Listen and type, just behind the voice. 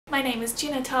My name is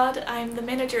Jenna Todd, I'm the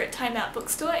manager at Time Out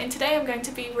Bookstore, and today I'm going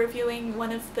to be reviewing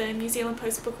one of the New Zealand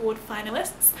Post Book Award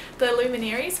finalists, The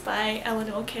Luminaries by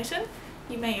Eleanor Catton.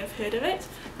 You may have heard of it.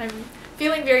 I'm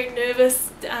feeling very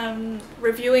nervous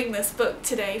reviewing this book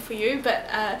today for you, but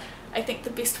I think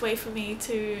the best way for me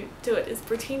to do it is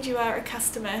pretend you are a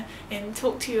customer and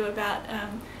talk to you about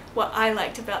what I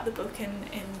liked about the book, and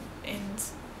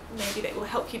maybe that will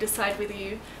help you decide whether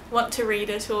you want to read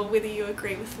it or whether you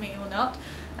agree with me or not.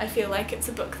 I feel like it's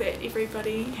a book that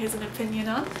everybody has an opinion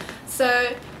on.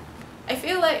 So I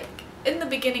feel like in the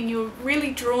beginning you're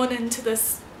really drawn into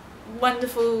this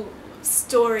wonderful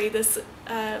story. This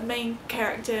main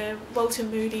character, Walter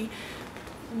Moody,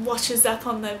 washes up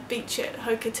on the beach at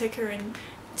Hokitika and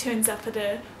turns up at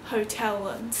a hotel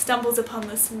and stumbles upon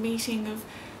this meeting of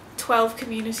 12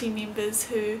 community members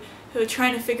who are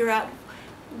trying to figure out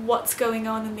what's going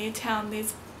on in their town.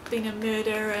 There's been a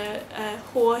murder, a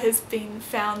whore has been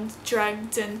found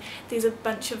drugged, and there's a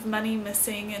bunch of money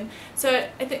missing. And so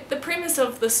I think the premise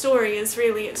of the story is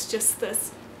really it's just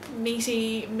this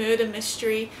meaty murder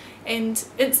mystery, and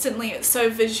instantly it's so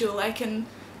visual. I can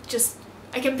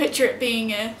picture it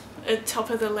being a Top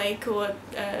of the Lake or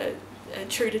a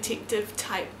True Detective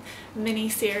type mini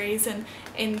series, and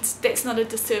that's not a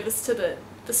disservice to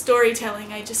the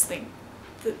storytelling. I just think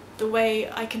the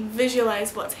way I can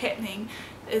visualize what's happening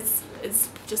is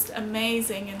just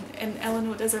amazing, and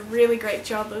Eleanor does a really great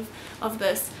job of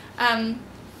this. And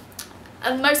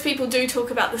most people do talk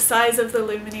about the size of the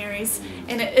Luminaries,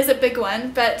 and it is a big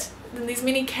one, but there's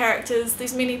many characters,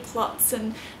 there's many plots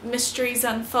and mysteries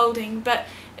unfolding, but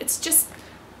it's just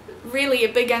really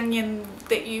a big onion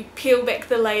that you peel back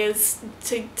the layers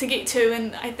to get to.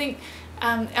 And I think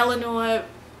Eleanor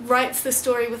writes the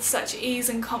story with such ease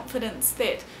and confidence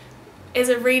that as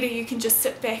a reader you can just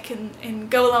sit back and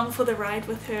go along for the ride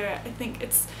with her. I think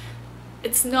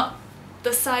it's not,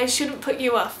 the size shouldn't put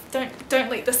you off. Don't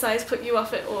let the size put you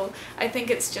off at all. I think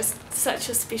it's just such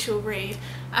a special read.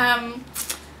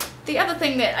 The other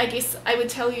thing that I guess I would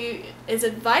tell you as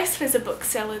advice as a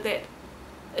bookseller, that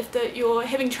if you're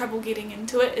having trouble getting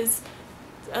into it, is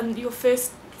your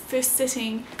first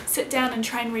sitting, sit down and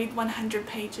try and read 100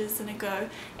 pages in a go,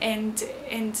 and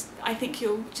I think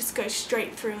you'll just go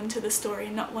straight through into the story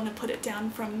and not want to put it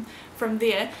down from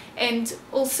there. And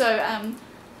also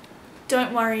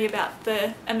don't worry about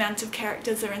the amount of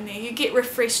characters are in there. You get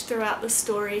refreshed throughout the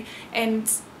story,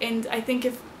 and I think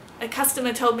if a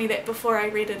customer told me that before I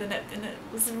read it, and it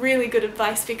was really good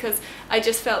advice, because I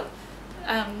just felt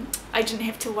I didn't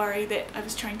have to worry that I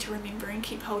was trying to remember and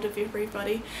keep hold of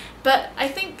everybody. But I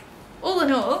think all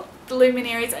in all, The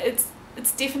Luminaries,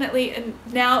 it's definitely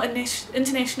now an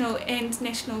international and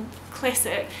national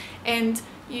classic, and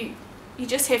you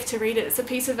just have to read it. It's a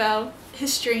piece of our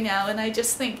history now, and I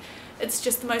just think it's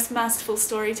just the most masterful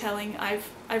storytelling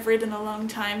I've read in a long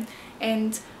time,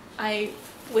 and I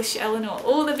wish Eleanor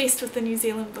all the best with the New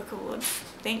Zealand Book Awards.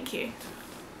 Thank you.